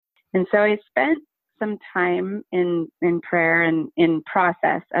And so I spent some time in prayer and in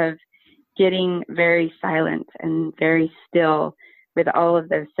process of getting very silent and very still with all of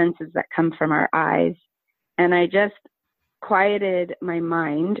those senses that come from our eyes. And I just quieted my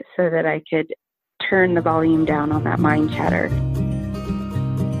mind so that I could turn the volume down on that mind chatter.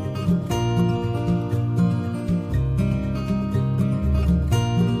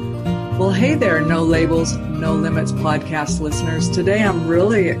 Well, hey there, No Labels, No Limits podcast listeners. Today, I'm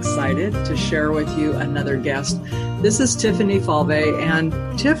really excited to share with you another guest. This is Tiffany Falve, and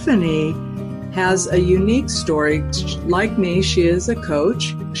Tiffany has a unique story. Like me, she is a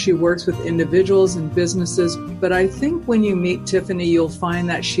coach. She works with individuals and businesses, but I think when you meet Tiffany, you'll find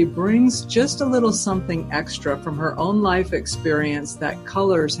that she brings just a little something extra from her own life experience that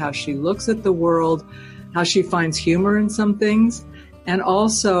colors how she looks at the world, how she finds humor in some things, and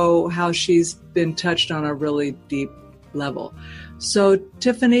also how she's been touched on a really deep level. So,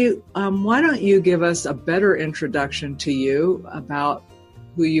 Tiffany, why don't you give us a better introduction to you about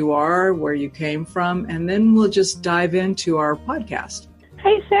who you are, where you came from, and then we'll just dive into our podcast.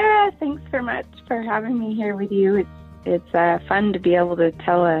 Hi, Sarah. Thanks so much for having me here with you. It's fun to be able to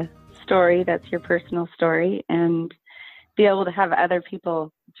tell a story that's your personal story and be able to have other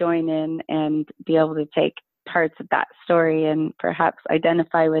people join in and be able to take parts of that story and perhaps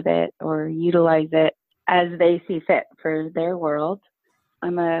identify with it or utilize it as they see fit for their world.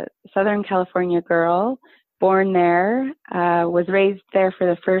 I'm a Southern California girl, born there, was raised there for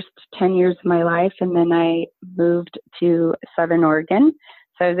the first 10 years of my life, and then I moved to Southern Oregon.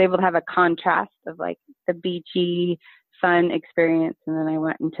 So I was able to have a contrast of like the beachy sun experience, and then I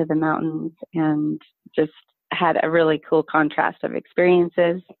went into the mountains and just had a really cool contrast of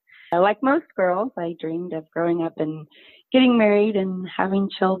experiences. Like most girls, I dreamed of growing up and getting married and having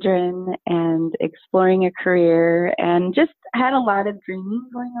children and exploring a career, and just had a lot of dreaming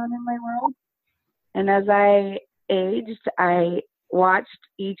going on in my world. And as I aged, I watched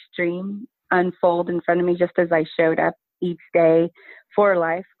each dream unfold in front of me just as I showed up each day for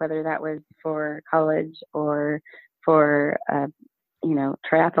life, whether that was for college or for,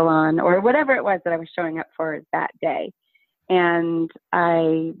 triathlon or whatever it was that I was showing up for that day. And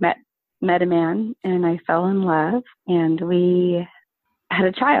I met a man, and I fell in love, and we had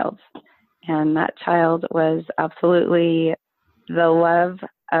a child. And that child was absolutely the love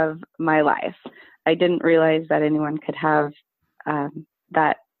of my life. I didn't realize that anyone could have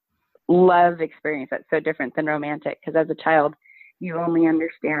that love experience that's so different than romantic, because as a child, you only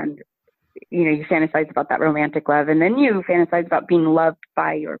understand, you fantasize about that romantic love, and then you fantasize about being loved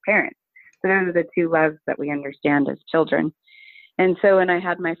by your parents. So those are the two loves that we understand as children. And so when I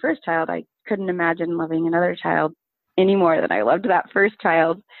had my first child, I couldn't imagine loving another child any more than I loved that first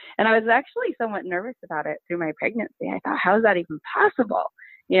child. And I was actually somewhat nervous about it through my pregnancy. I thought, how is that even possible?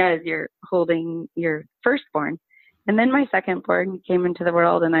 As you're holding your firstborn. And then my secondborn came into the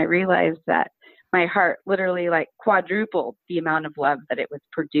world, and I realized that my heart literally like quadrupled the amount of love that it was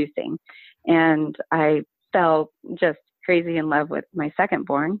producing. And I fell just crazy in love with my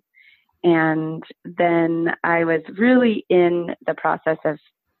secondborn. And then I was really in the process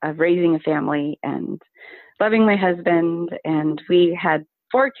of raising a family and loving my husband. And we had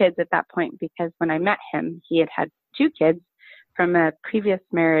 4 kids at that point, because when I met him, he had 2 kids from a previous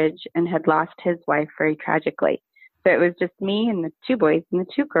marriage and had lost his wife very tragically. So it was just me and the 2 boys and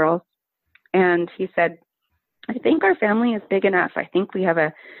the 2 girls. And he said, I think our family is big enough. I think we have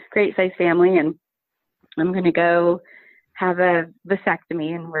a great size family, and I'm going to go have a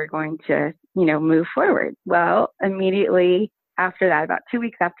vasectomy, and we're going to, move forward. Well, immediately after that, about 2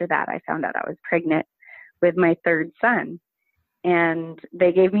 weeks after that, I found out I was pregnant with my 3rd son. And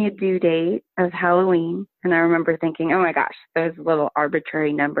they gave me a due date of Halloween. And I remember thinking, oh my gosh, those little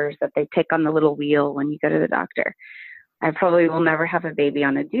arbitrary numbers that they pick on the little wheel when you go to the doctor. I probably will never have a baby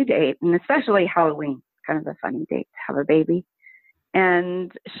on a due date. And especially Halloween, kind of a funny date to have a baby.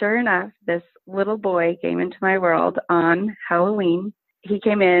 And sure enough, this little boy came into my world on Halloween. He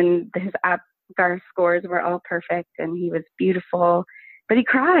came in, his APGAR scores were all perfect, and he was beautiful. But he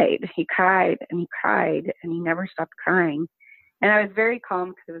cried and he cried, and he never stopped crying. And I was very calm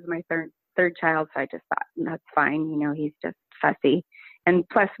because it was my third child, so I just thought, that's fine. He's just fussy. And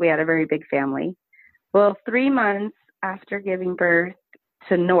plus, we had a very big family. Well, 3 months after giving birth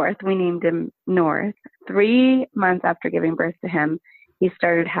to North, we named him North. 3 months after giving birth to him, he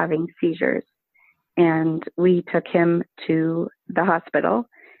started having seizures. And we took him to the hospital.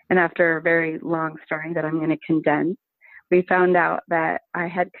 And after a very long story that I'm going to condense, we found out that I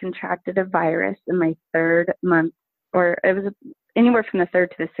had contracted a virus in my 3rd month, or it was anywhere from the 3rd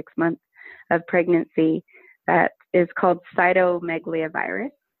to the 6th month of pregnancy, that is called cytomegalovirus.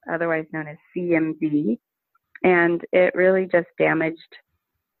 otherwise known as CMV. And it really just damaged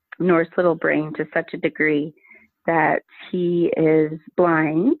North's little brain to such a degree that he is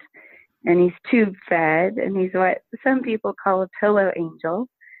blind and he's tube fed and he's what some people call a pillow angel.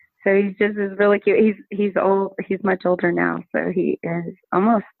 So he's just is really cute. He's old. He's much older now. So he is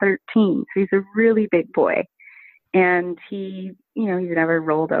almost 13. So he's a really big boy. And he, he's never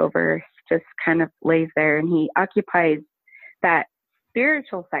rolled over. He just kind of lays there, and he occupies that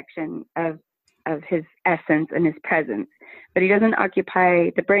spiritual section of his essence and his presence. But he doesn't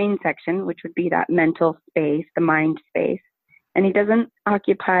occupy the brain section, which would be that mental space, the mind space. And he doesn't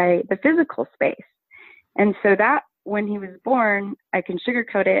occupy the physical space. And so that, when he was born, I can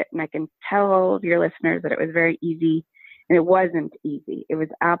sugarcoat it and I can tell all of your listeners that it was very easy, and it wasn't easy. It was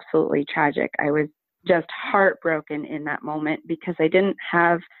absolutely tragic. I was just heartbroken in that moment because I didn't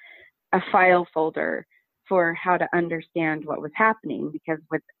have a file folder for how to understand what was happening, because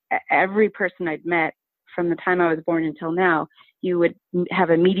with every person I'd met from the time I was born until now, you would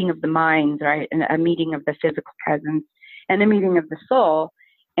have a meeting of the minds, right? And a meeting of the physical presence and a meeting of the soul.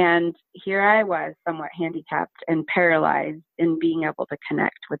 And here I was, somewhat handicapped and paralyzed in being able to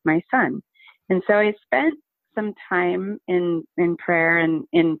connect with my son. And so I spent some time in prayer and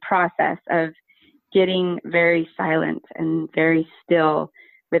in process of getting very silent and very still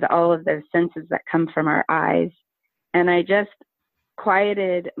with all of those senses that come from our eyes. And I just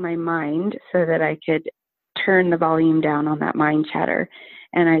quieted my mind so that I could turn the volume down on that mind chatter.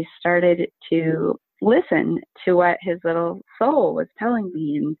 And I started to listen to what his little soul was telling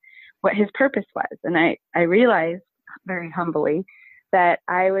me and what his purpose was. And I realized very humbly that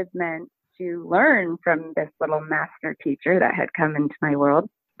I was meant to learn from this little master teacher that had come into my world.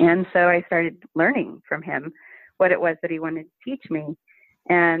 And so I started learning from him what it was that he wanted to teach me.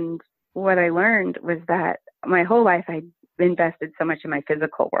 And what I learned was that my whole life I invested so much in my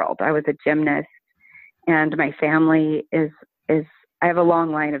physical world. I was a gymnast, and my family is I have a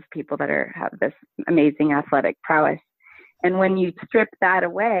long line of people that have this amazing athletic prowess. And when you strip that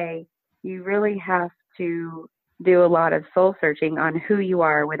away, you really have to do a lot of soul searching on who you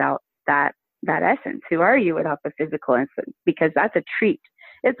are without that essence. Who are you without the physical essence? Because that's a treat.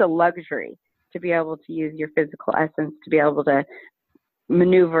 It's a luxury to be able to use your physical essence to be able to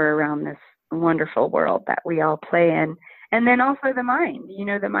maneuver around this wonderful world that we all play in. And then also the mind.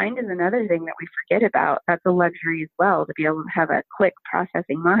 The mind is another thing that we forget about. That's a luxury as well, to be able to have a quick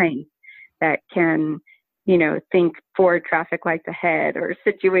processing mind that can, think 4 traffic lights ahead or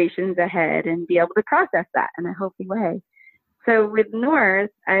situations ahead and be able to process that in a healthy way. So with North,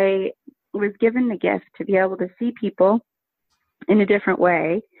 I was given the gift to be able to see people in a different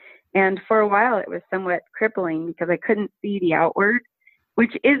way. And for a while, it was somewhat crippling because I couldn't see the outward,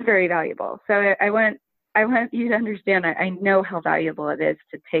 which is very valuable. So I want you to understand, I know how valuable it is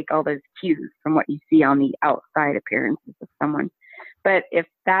to take all those cues from what you see on the outside appearances of someone. But if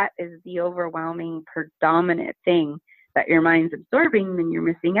that is the overwhelming, predominant thing that your mind's absorbing, then you're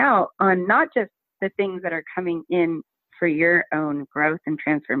missing out on not just the things that are coming in for your own growth and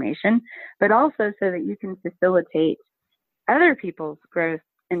transformation, but also so that you can facilitate other people's growth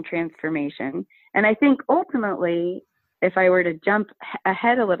and transformation. And I think ultimately, if I were to jump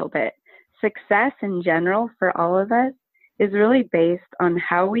ahead a little bit, success in general for all of us is really based on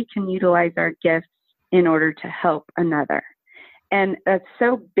how we can utilize our gifts in order to help another. And that's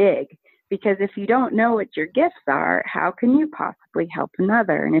so big, because if you don't know what your gifts are, how can you possibly help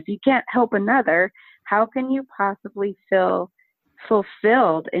another? And if you can't help another, how can you possibly feel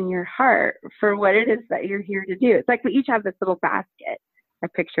fulfilled in your heart for what it is that you're here to do? It's like we each have this little basket. I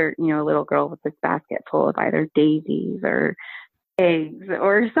picture, a little girl with this basket full of either daisies or eggs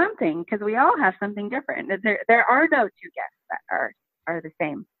or something, because we all have something different. There are no 2 gifts that are the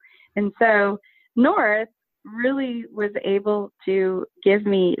same. And so North really was able to give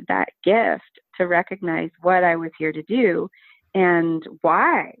me that gift to recognize what I was here to do and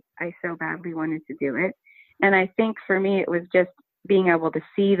why I so badly wanted to do it. And I think for me, it was just being able to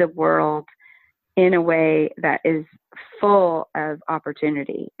see the world in a way that is full of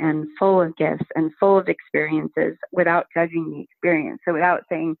opportunity and full of gifts and full of experiences without judging the experience. So without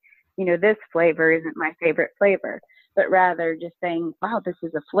saying, this flavor isn't my favorite flavor, but rather just saying, wow, this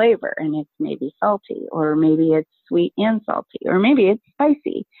is a flavor and it's maybe salty, or maybe it's sweet and salty, or maybe it's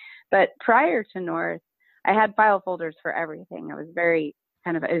spicy. But prior to North, I had file folders for everything. I was very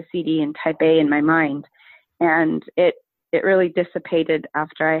kind of OCD and type A in my mind. And it really dissipated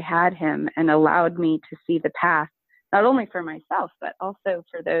after I had him and allowed me to see the path, not only for myself, but also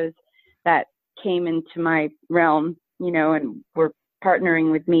for those that came into my realm, and were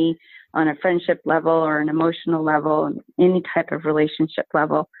partnering with me on a friendship level or an emotional level, any type of relationship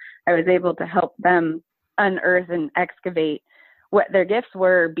level. I was able to help them unearth and excavate what their gifts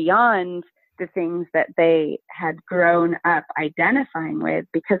were beyond the things that they had grown up identifying with,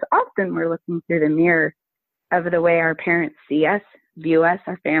 because often we're looking through the mirror of the way our parents see us, view us,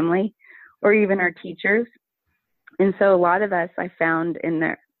 our family, or even our teachers. And so a lot of us, I found in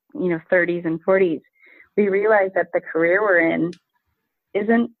their 30s and 40s, we realized that the career we're in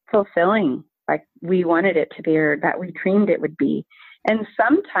isn't fulfilling like we wanted it to be or that we dreamed it would be. And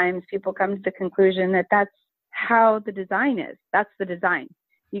sometimes people come to the conclusion that that's how the design is. That's the design.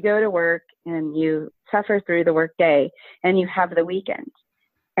 You go to work and you suffer through the work day and you have the weekend.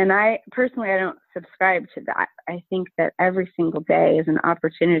 And I don't subscribe to that. I think that every single day is an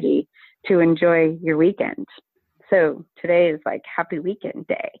opportunity to enjoy your weekend. So today is like Happy Weekend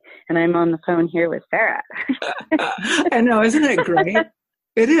Day, and I'm on the phone here with Sarah. I know, isn't it great?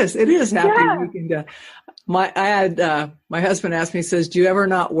 It is Happy Weekend Day. My husband asked me, he says, "Do you ever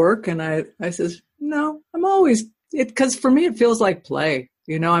not work?" And I says, "No, I'm always because for me it feels like play.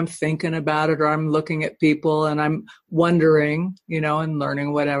 I'm thinking about it, or I'm looking at people and I'm wondering, and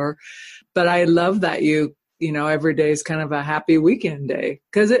learning whatever. But I love that every day is kind of a happy weekend day,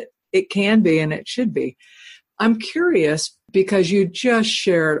 because it can be and it should be. I'm curious because you just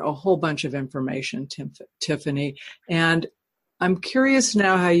shared a whole bunch of information, Tiffany, and I'm curious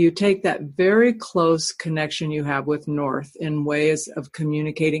now how you take that very close connection you have with North in ways of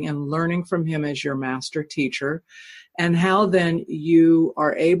communicating and learning from him as your master teacher, and how then you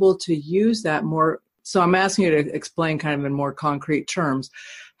are able to use that more. So I'm asking you to explain kind of in more concrete terms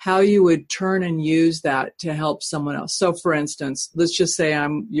how you would turn and use that to help someone else. So for instance, let's just say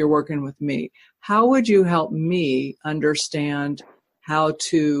you're working with me. How would you help me understand how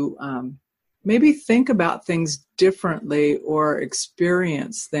to maybe think about things differently or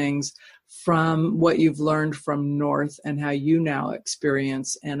experience things from what you've learned from North and how you now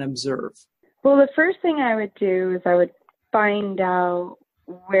experience and observe? Well, the first thing I would do is I would find out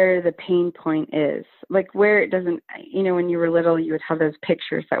where the pain point is, like where it doesn't, when you were little, you would have those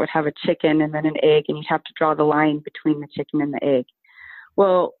pictures that would have a chicken and then an egg, and you'd have to draw the line between the chicken and the egg.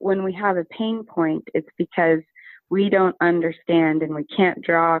 Well, when we have a pain point, it's because we don't understand and we can't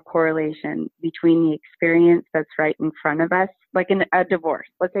draw a correlation between the experience that's right in front of us, like in a divorce.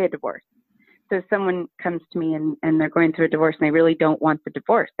 Let's say a divorce. So someone comes to me and they're going through a divorce and they really don't want the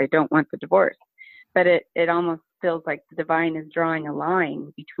divorce. They don't want the divorce. But it almost feels like the divine is drawing a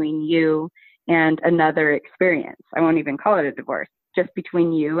line between you and another experience. I won't even call it a divorce, just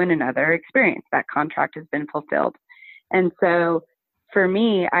between you and another experience. That contract has been fulfilled. And so for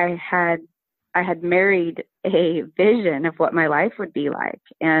me, I had married a vision of what my life would be like.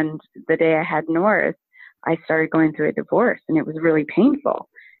 And the day I had North, I started going through a divorce, and it was really painful.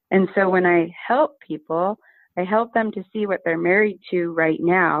 And so when I help people, I help them to see what they're married to right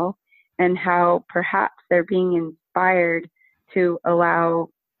now and how perhaps they're being inspired to allow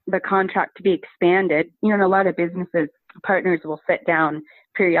the contract to be expanded. In a lot of businesses, partners will sit down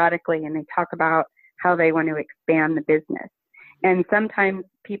periodically and they talk about how they want to expand the business. And sometimes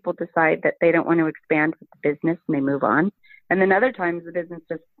people decide that they don't want to expand with the business and they move on. And then other times the business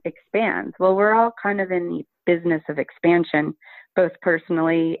just expands. Well, we're all kind of in the business of expansion, both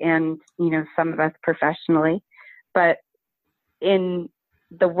personally and, some of us professionally. But in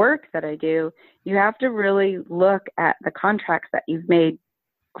the work that I do, you have to really look at the contracts that you've made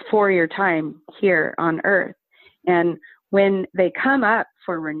for your time here on earth. And when they come up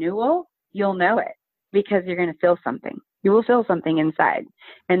for renewal, you'll know it because you're going to feel something. You will feel something inside.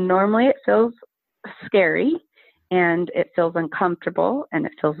 And normally it feels scary and it feels uncomfortable and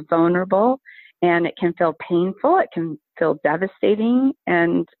it feels vulnerable and it can feel painful. It can feel devastating.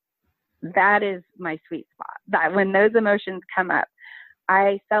 And that is my sweet spot. That when those emotions come up,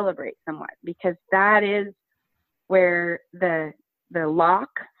 I celebrate somewhat because that is where the lock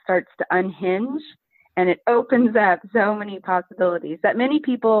starts to unhinge and it opens up so many possibilities that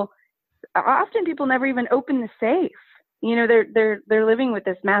often people never even open the safe. They're living with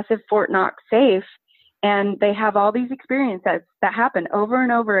this massive Fort Knox safe, and they have all these experiences that happen over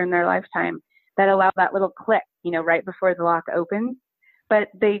and over in their lifetime that allow that little click, right before the lock opens. But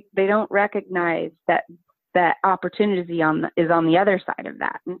they don't recognize that opportunity is on the other side of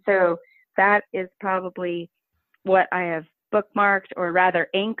that. And so that is probably what I have bookmarked, or rather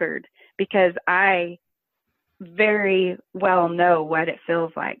anchored, because I very well know what it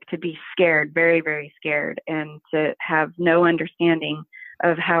feels like to be scared, very, very scared, and to have no understanding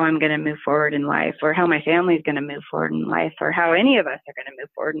of how I'm going to move forward in life, or how my family is going to move forward in life, or how any of us are going to move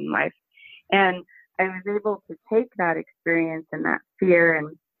forward in life. And I was able to take that experience and that fear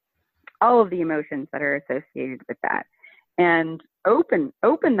all of the emotions that are associated with that, and open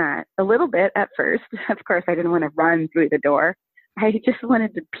that a little bit at first. Of course, I didn't want to run through the door. I just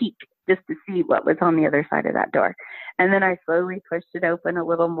wanted to peek just to see what was on the other side of that door. And then I slowly pushed it open a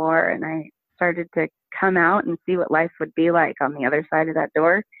little more, and I started to come out and see what life would be like on the other side of that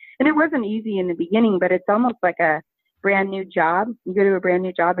door. And it wasn't easy in the beginning, but it's almost like a brand new job. You go to a brand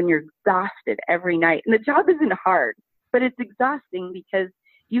new job and you're exhausted every night. And the job isn't hard, but it's exhausting because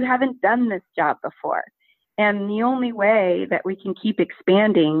you haven't done this job before. And the only way that we can keep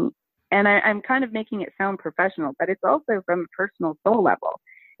expanding, and I'm kind of making it sound professional, but it's also from a personal soul level,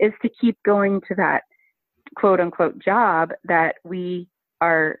 is to keep going to that quote unquote job that we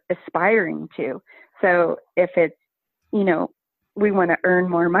are aspiring to. So if it's, you know, we want to earn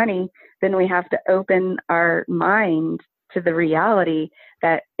more money, then we have to open our mind to the reality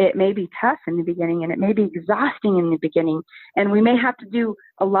that it may be tough in the beginning and it may be exhausting in the beginning. And we may have to do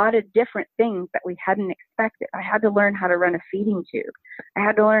a lot of different things that we hadn't expected. I had to learn how to run a feeding tube. I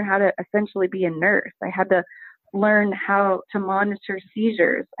had to learn how to essentially be a nurse. I had to learn how to monitor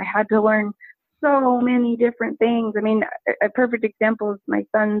seizures. I had to learn so many different things. I mean, a perfect example is my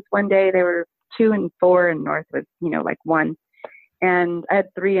sons. One day they were 2 and 4 and North was, you know, like 1. And I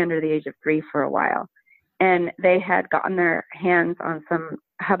had 3 under the age of 3 for a while. And they had gotten their hands on some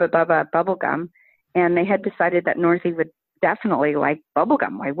Hubba Bubba bubble gum, and they had decided that Northie would definitely like bubble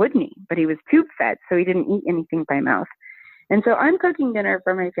gum. Why wouldn't he? But he was tube fed, so he didn't eat anything by mouth. And so I'm cooking dinner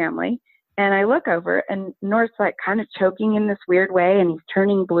for my family, and I look over, and North's like kind of choking in this weird way, and he's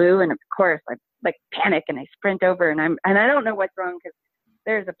turning blue. And of course, I like panic, and I sprint over, and I don't know what's wrong because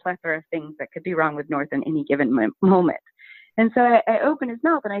there's a plethora of things that could be wrong with North in any given moment. And so I open his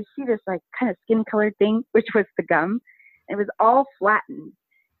mouth and I see this like kind of skin colored thing, which was the gum. It was all flattened.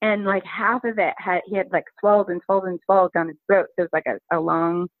 And like half of it he had like swelled and swelled and swelled down his throat. So it was like a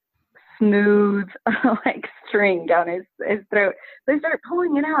long, smooth, like string down his throat. So I start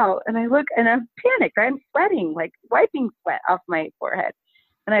pulling it out and I look and I'm panicked. I'm sweating, like wiping sweat off my forehead.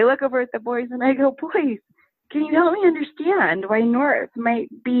 And I look over at the boys and I go, boys, can you help me understand why North might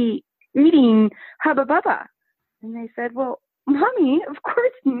be eating Hubba Bubba? And they said, well, Mommy, of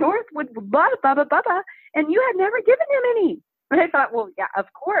course North would love Bubba Bubba, and you had never given him any. And I thought, well, yeah, of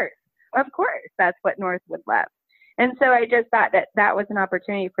course, that's what North would love. And so I just thought that was an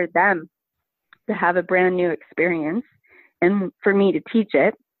opportunity for them to have a brand new experience and for me to teach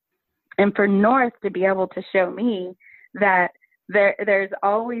it, and for North to be able to show me that there's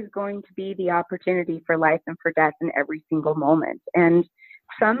always going to be the opportunity for life and for death in every single moment. And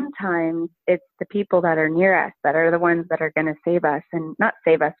sometimes it's the people that are near us that are the ones that are going to save us, and not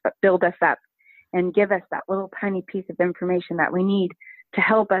save us, but build us up and give us that little tiny piece of information that we need to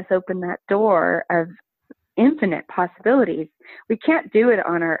help us open that door of infinite possibilities. We can't do it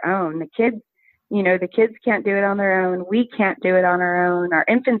on our own. The kids can't do it on their own. We can't do it on our own. Our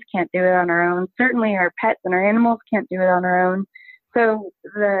infants can't do it on our own. Certainly our pets and our animals can't do it on our own. So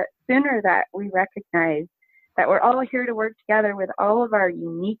the sooner that we recognize that we're all here to work together with all of our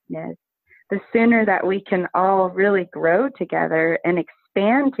uniqueness, the sooner that we can all really grow together and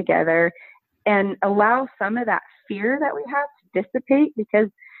expand together and allow some of that fear that we have to dissipate. Because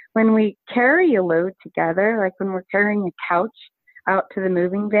when we carry a load together, like when we're carrying a couch out to the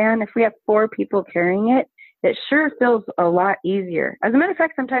moving van, if we have 4 people carrying it, it sure feels a lot easier. As a matter of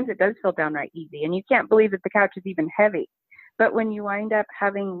fact, sometimes it does feel downright easy, and you can't believe that the couch is even heavy. But when you wind up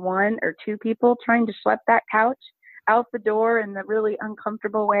having 1 or 2 people trying to schlep that couch out the door in the really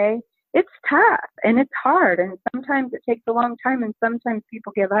uncomfortable way, it's tough and it's hard. And sometimes it takes a long time, and sometimes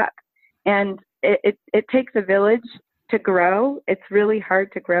people give up. And it takes a village to grow. It's really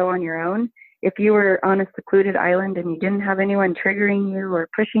hard to grow on your own. If you were on a secluded island and you didn't have anyone triggering you or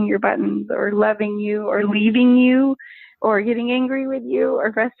pushing your buttons or loving you or leaving you or getting angry with you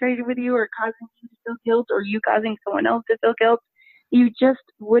or frustrated with you or causing you to feel guilt or you causing someone else to feel guilt, you just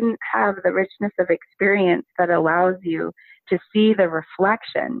wouldn't have the richness of experience that allows you to see the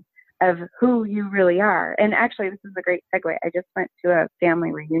reflection of who you really are. And actually, this is a great segue. I just went to a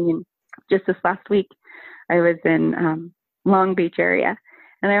family reunion just this last week. I was in Long Beach area,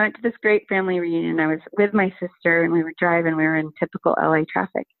 and I went to this great family reunion. I was with my sister, and we were driving. We were in typical LA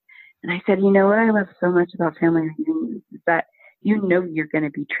traffic. And I said, you know what I love so much about family reunions is that you know you're going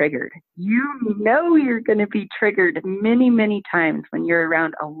to be triggered. You know you're going to be triggered many, many times when you're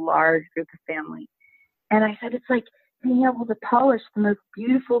around a large group of family. And I said, it's like being able to polish the most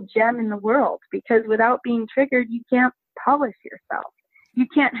beautiful gem in the world, because without being triggered, you can't polish yourself. You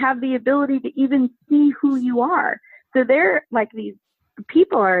can't have the ability to even see who you are. So they're like these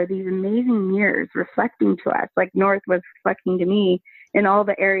people are these amazing mirrors reflecting to us, like North was reflecting to me in all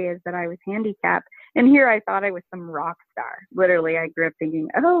the areas that I was handicapped. And here I thought I was some rock star. Literally, I grew up thinking,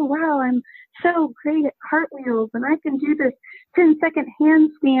 oh, wow, I'm so great at cartwheels and I can do this 10-second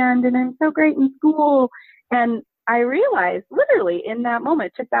handstand and I'm so great in school. And I realized literally in that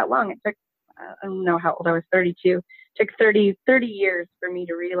moment, it took that long. It took, I don't know how old I was, 32. It took 30 years for me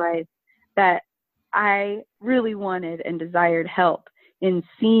to realize that I really wanted and desired help in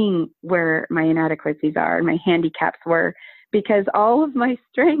seeing where my inadequacies are and my handicaps were, because all of my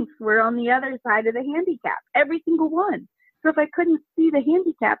strengths were on the other side of the handicap, every single one. So if I couldn't see the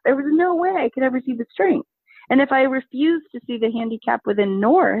handicap, there was no way I could ever see the strength. And if I refused to see the handicap within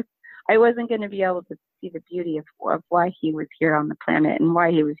North, I wasn't going to be able to see the beauty of why he was here on the planet and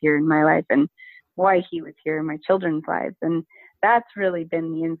why he was here in my life and why he was here in my children's lives. And that's really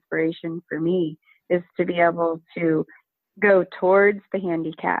been the inspiration for me, is to be able to go towards the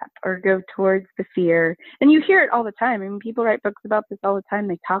handicap or go towards the fear. And you hear it all the time. I mean, people write books about this all the time.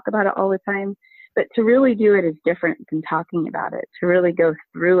 They talk about it all the time. But to really do it is different than talking about it. To really go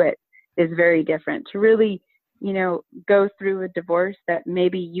through it is very different. To really, go through a divorce that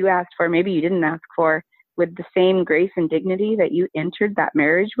maybe you asked for, maybe you didn't ask for, with the same grace and dignity that you entered that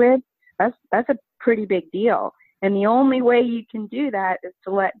marriage with, that's a pretty big deal. And the only way you can do that is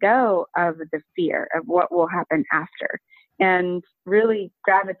to let go of the fear of what will happen after and really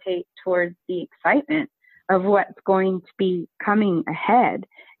gravitate towards the excitement of what's going to be coming ahead.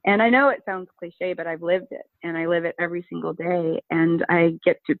 And I know it sounds cliche, but I've lived it and I live it every single day. And I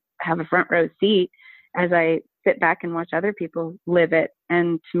get to have a front row seat as I sit back and watch other people live it.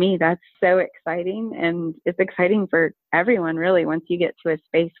 And to me, that's so exciting. And it's exciting for everyone, really, once you get to a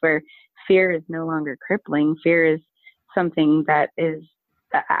space where fear is no longer crippling. Fear is something that is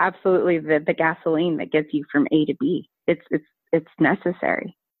absolutely the gasoline that gets you from A to B. It's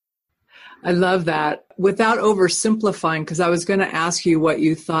necessary. I love that. Without oversimplifying, because I was going to ask you what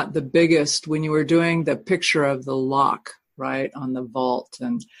you thought the biggest when you were doing the picture of the lock, right, on the vault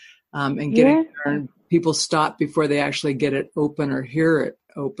and getting there, and people stop before they actually get it open or hear it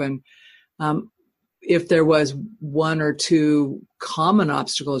open. If there was one or two common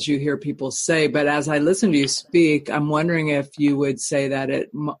obstacles you hear people say, but as I listen to you speak, I'm wondering if you would say that it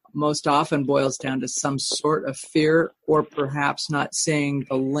most often boils down to some sort of fear, or perhaps not seeing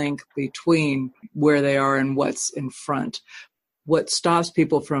the link between where they are and what's in front. What stops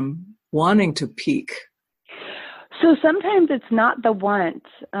people from wanting to peak? So sometimes it's not the want.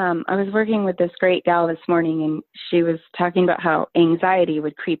 I was working with this great gal this morning, and she was talking about how anxiety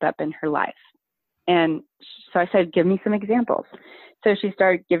would creep up in her life. And so I said, give me some examples. So she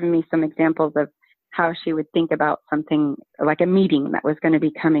started giving me some examples of how she would think about something like a meeting that was going to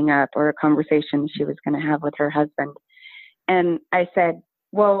be coming up or a conversation she was going to have with her husband. And I said,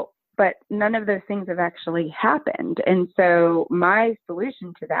 well, but none of those things have actually happened. And so my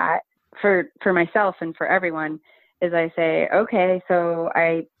solution to that for myself and for everyone is I say, okay, so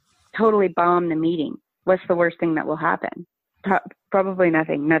I totally bomb the meeting. What's the worst thing that will happen? Probably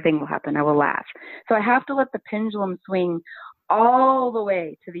nothing. Nothing will happen. I will laugh. So I have to let the pendulum swing all the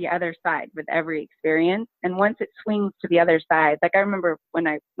way to the other side with every experience. And once it swings to the other side, like I remember when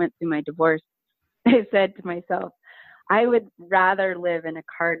I went through my divorce, I said to myself, I would rather live in a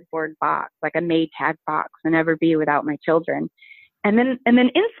cardboard box, like a Maytag box, than ever be without my children. And then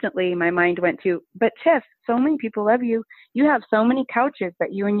instantly my mind went to, but Tiff, so many people love you. You have so many couches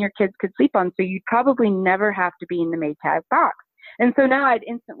that you and your kids could sleep on, so you'd probably never have to be in the Maytag box. And so now I'd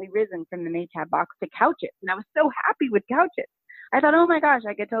instantly risen from the Maytag box to couches, and I was so happy with couches. I thought, oh my gosh,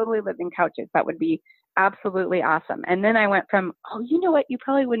 I could totally live in couches. That would be absolutely awesome. And then I went from, oh, you know what? You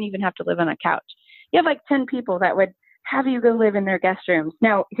probably wouldn't even have to live on a couch. You have like 10 people that would have you go live in their guest rooms.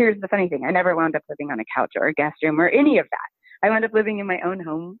 Now, here's the funny thing. I never wound up living on a couch or a guest room or any of that. I wound up living in my own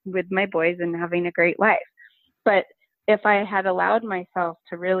home with my boys and having a great life. But if I had allowed myself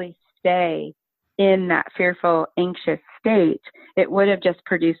to really stay in that fearful, anxious state, it would have just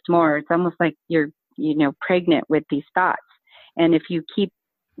produced more. It's almost like you're, pregnant with these thoughts. And if you keep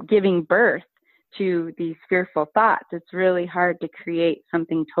giving birth to these fearful thoughts, it's really hard to create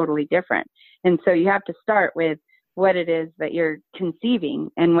something totally different. And so you have to start with what it is that you're conceiving,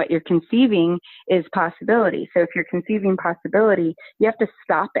 and what you're conceiving is possibility. So if you're conceiving possibility, you have to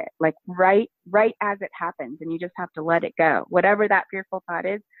stop it, like right as it happens, and you just have to let it go. Whatever that fearful thought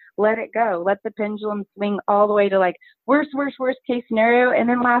is, let it go. Let the pendulum swing all the way to like worst case scenario, and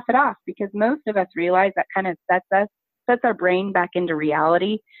then laugh it off, because most of us realize that kind of sets our brain back into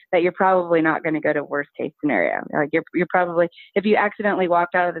reality, that you're probably not going to go to worst case scenario. Like you're probably, if you accidentally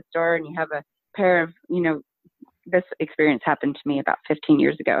walked out of the store and you have a pair of, this experience happened to me about 15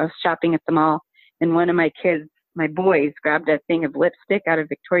 years ago. I was shopping at the mall, and one of my kids my boys grabbed a thing of lipstick out of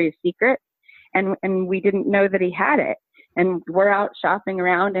Victoria's Secret, and we didn't know that he had it. And we're out shopping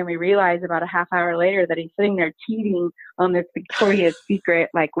around, and we realize about a half hour later that he's sitting there cheating on this Victoria's Secret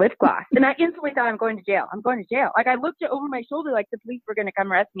like lip gloss. And I instantly thought, I'm going to jail. I'm going to jail. Like, I looked over my shoulder like the police were going to come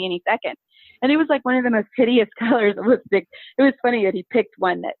arrest me any second. And it was like one of the most hideous colors of lipstick. It was funny that he picked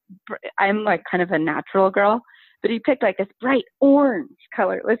one that, I'm like kind of a natural girl, but he picked like this bright orange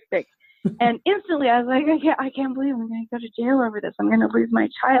color lipstick. And instantly I was like, I can't believe I'm going to go to jail over this. I'm going to lose my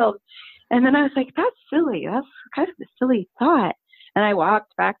child. And then I was like, that's silly. That's kind of a silly thought. And I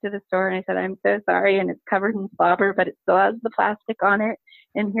walked back to the store and I said, I'm so sorry. And it's covered in slobber, but it still has the plastic on it.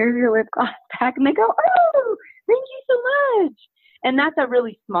 And here's your lip gloss pack. And they go, oh, thank you so much. And that's a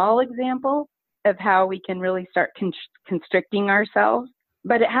really small example of how we can really start constricting ourselves.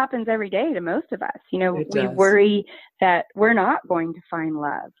 But it happens every day to most of us. You know, we worry that we're not going to find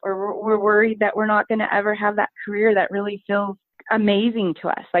love, or we're worried that we're not going to ever have that career that really feels amazing to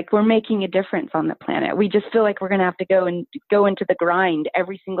us. Like we're making a difference on the planet. We just feel like we're going to have to go into the grind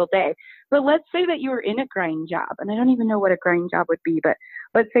every single day. But let's say that you were in a grind job, and I don't even know what a grind job would be, but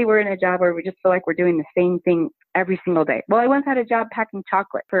let's say we're in a job where we just feel like we're doing the same thing every single day. Well, I once had a job packing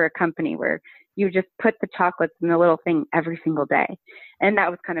chocolate for a company where you just put the chocolates in the little thing every single day. And that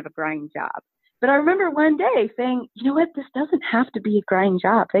was kind of a grind job. But I remember one day saying, you know what, this doesn't have to be a grind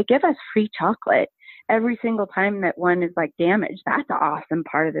job. They give us free chocolate every single time that one is like damaged. That's an awesome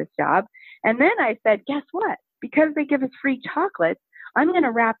part of this job. And then I said, guess what? Because they give us free chocolates, I'm going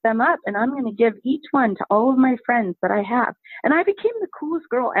to wrap them up and I'm going to give each one to all of my friends that I have. And I became the coolest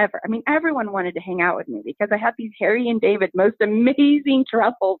girl ever. I mean, everyone wanted to hang out with me because I had these Harry and David most amazing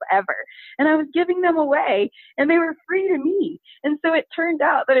truffles ever. And I was giving them away and they were free to me. And so it turned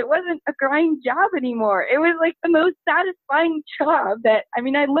out that it wasn't a grind job anymore. It was like the most satisfying job that, I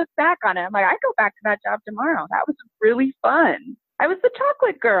mean, I look back on it. I'm like, I go back to that job tomorrow. That was really fun. I was the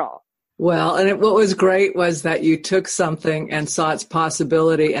chocolate girl. Well, and what was great was that you took something and saw its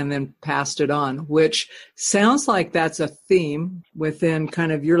possibility and then passed it on, which sounds like that's a theme within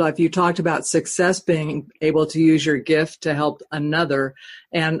kind of your life. You talked about success, being able to use your gift to help another.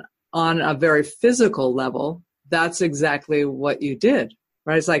 And on a very physical level, that's exactly what you did,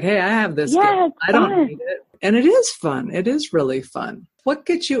 right? It's like, hey, I have this gift. I don't need it. And it is fun. It is really fun. What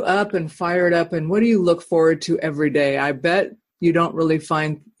gets you up and fired up, and what do you look forward to every day? I bet you don't really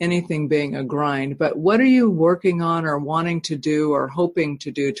find anything being a grind, but what are you working on or wanting to do or hoping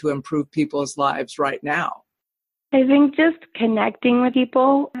to do to improve people's lives right now? I think just connecting with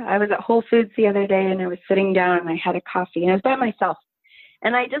people. I was at Whole Foods the other day and I was sitting down and I had a coffee and I was by myself.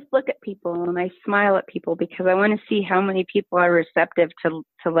 And I just look at people and I smile at people because I want to see how many people are receptive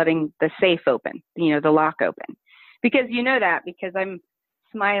to letting the safe open, you know, the lock open. Because you know that because I'm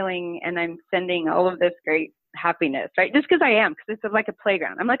smiling and I'm sending all of this great happiness, right? Just because I am, because it's like a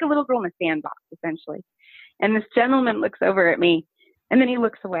playground. I'm like a little girl in a sandbox, essentially. And this gentleman looks over at me, and then he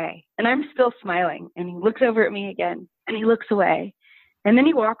looks away, and I'm still smiling, and he looks over at me again, and he looks away, and then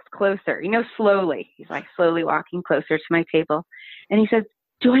he walks closer, you know, slowly. He's like slowly walking closer to my table, and he says,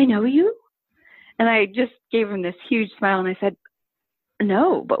 "Do I know you?" And I just gave him this huge smile, and I said,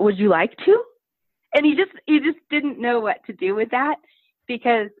 "No, but would you like to?" And he just didn't know what to do with that,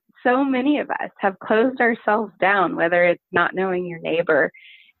 because so many of us have closed ourselves down, whether it's not knowing your neighbor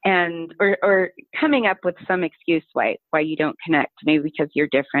and or coming up with some excuse why you don't connect, maybe because you're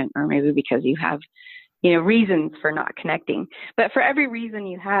different or maybe because you have, you know, reasons for not connecting. But for every reason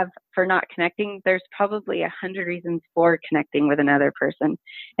you have for not connecting, there's probably 100 reasons for connecting with another person.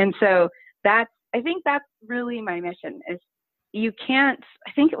 And so I think that's really my mission is you can't,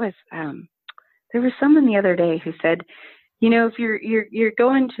 I think it was, there was someone the other day who said, you know, if you're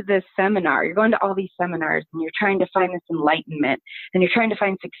going to this seminar, you're going to all these seminars and you're trying to find this enlightenment and you're trying to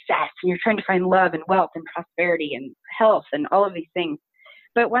find success and you're trying to find love and wealth and prosperity and health and all of these things.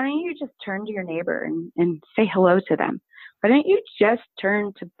 But why don't you just turn to your neighbor and say hello to them? Why don't you just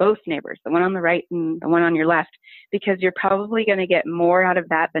turn to both neighbors, the one on the right and the one on your left? Because you're probably going to get more out of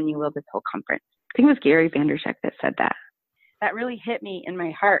that than you will this whole conference. I think it was Gary Vaynerchuk that said that. That really hit me in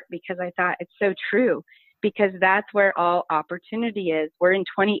my heart because I thought it's so true. Because that's where all opportunity is. We're in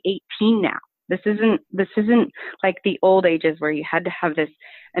 2018 now. This isn't like the old ages where you had to have this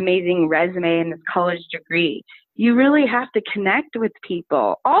amazing resume and this college degree. You really have to connect with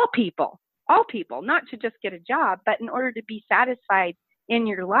people, all people, not to just get a job, but in order to be satisfied in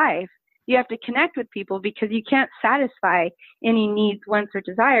your life, you have to connect with people because you can't satisfy any needs, wants, or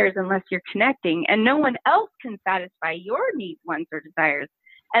desires unless you're connecting. And no one else can satisfy your needs, wants, or desires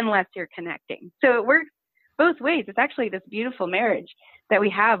unless you're connecting. So it works both ways. It's actually this beautiful marriage that we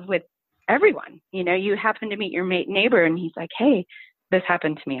have with everyone. You happen to meet your neighbor, and he's like, hey, this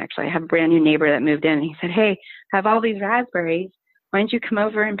happened to me actually. I have a brand new neighbor that moved in, and he said, hey, I have all these raspberries. Why don't you come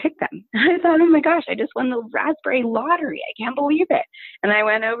over and pick them? I thought, oh my gosh, I just won the raspberry lottery. I can't believe it. And I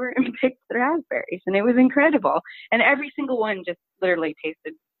went over and picked the raspberries, and it was incredible. And every single one just literally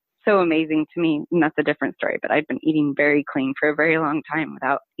tasted so amazing to me. And that's a different story, but I've been eating very clean for a very long time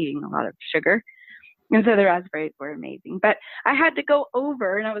without eating a lot of sugar. And so the raspberries were amazing. But I had to go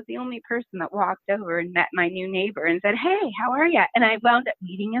over, and I was the only person that walked over and met my new neighbor and said, hey, how are you? And I wound up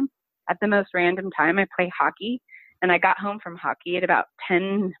meeting him at the most random time. I play hockey, and I got home from hockey at about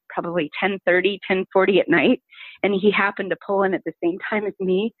 10:30, 10:40 at night. And he happened to pull in at the same time as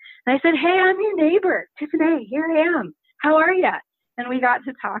me. And I said, hey, I'm your neighbor, Tiffany. Here I am. How are you? And we got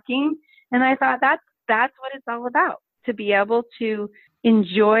to talking. And I thought that's what it's all about, to be able to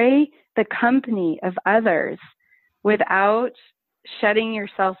enjoy the company of others without shutting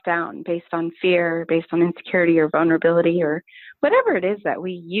yourself down based on fear, based on insecurity or vulnerability or whatever it is that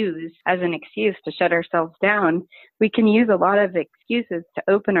we use as an excuse to shut ourselves down. We can use a lot of excuses to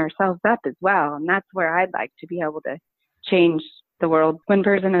open ourselves up as well. And that's where I'd like to be able to change the world one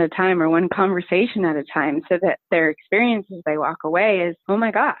person at a time or one conversation at a time, so that their experience as they walk away is, oh my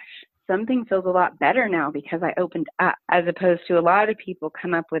gosh, something feels a lot better now because I opened up, as opposed to a lot of people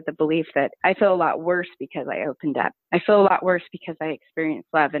come up with the belief that I feel a lot worse because I opened up. I feel a lot worse because I experienced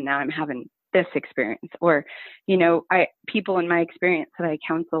love and now I'm having this experience. Or, people in my experience that I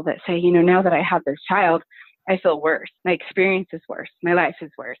counsel that say, now that I have this child, I feel worse. My experience is worse. My life is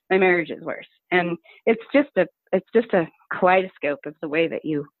worse. My marriage is worse. And it's just a kaleidoscope of the way that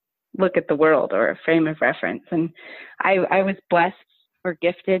you look at the world, or a frame of reference. And I was blessed or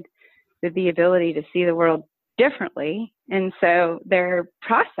gifted with the ability to see the world differently. And so there are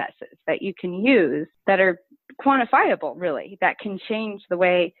processes that you can use that are quantifiable, really, that can change the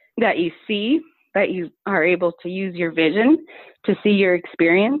way that you see, that you are able to use your vision to see your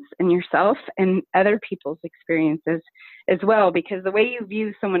experience and yourself and other people's experiences as well, because the way you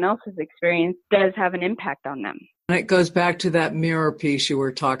view someone else's experience does have an impact on them. And it goes back to that mirror piece you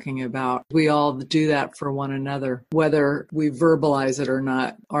were talking about. We all do that for one another, whether we verbalize it or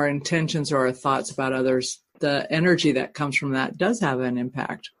not. Our intentions or our thoughts about others, the energy that comes from that does have an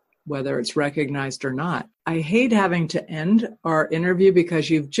impact, whether it's recognized or not. I hate having to end our interview because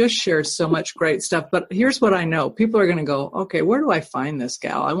you've just shared so much great stuff. But here's what I know. People are going to go, okay, where do I find this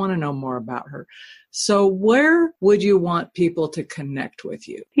gal? I want to know more about her. So where would you want people to connect with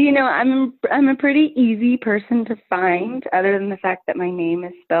you? I'm a pretty easy person to find, other than the fact that my name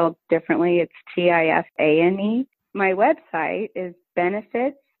is spelled differently. It's Tifane. My website is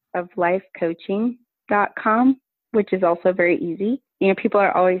benefitsoflifecoaching.com, which is also very easy. People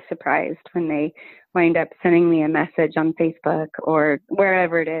are always surprised when they wind up sending me a message on Facebook or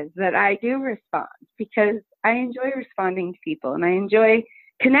wherever it is that I do respond, because I enjoy responding to people and I enjoy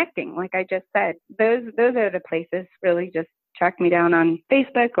connecting. Like I just said, those are the places. Really just track me down on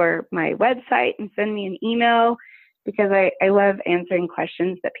Facebook or my website and send me an email, because I love answering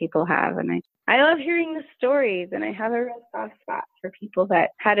questions that people have. And I love hearing the stories, and I have a real soft spot for people that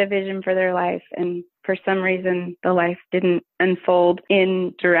had a vision for their life, and for some reason the life didn't unfold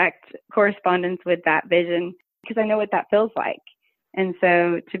in direct correspondence with that vision, because I know what that feels like. And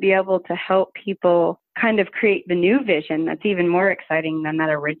so to be able to help people kind of create the new vision that's even more exciting than that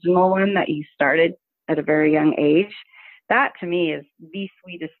original one that you started at a very young age, that to me is the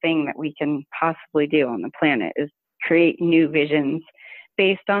sweetest thing that we can possibly do on the planet, is create new visions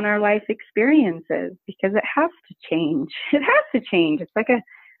based on our life experiences, because it has to change. It has to change. It's like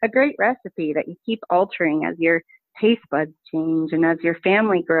a great recipe that you keep altering as your taste buds change and as your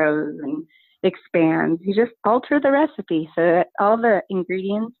family grows and expands. You just alter the recipe so that all the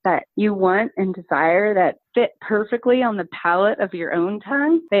ingredients that you want and desire that fit perfectly on the palate of your own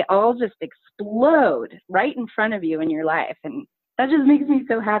tongue, they all just explode right in front of you in your life. And that just makes me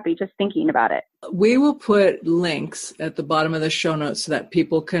so happy just thinking about it. We will put links at the bottom of the show notes so that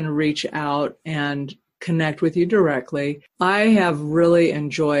people can reach out and connect with you directly. I have really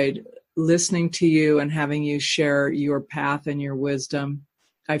enjoyed listening to you and having you share your path and your wisdom.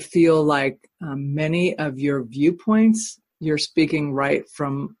 I feel like many of your viewpoints, you're speaking right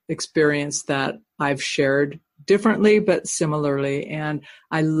from experience that I've shared differently but similarly. And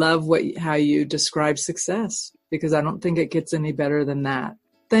I love how you describe success, because I don't think it gets any better than that.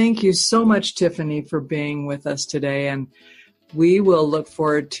 Thank you so much, Tiffany, for being with us today. And we will look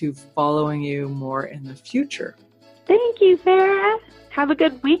forward to following you more in the future. Thank you, Sarah. Have a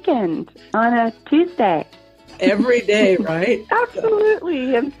good weekend on a Tuesday. Every day, right?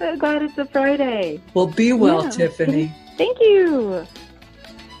 Absolutely. I'm so glad it's a Friday. Well, be well, Tiffany. Thank you.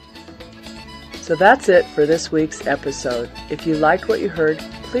 So that's it for this week's episode. If you liked what you heard,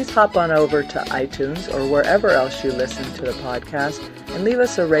 please hop on over to iTunes or wherever else you listen to the podcast and leave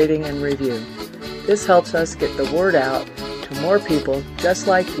us a rating and review. This helps us get the word out to more people just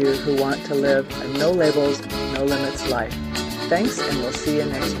like you who want to live a no labels, no limits life. Thanks, and we'll see you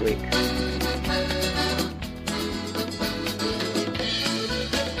next week.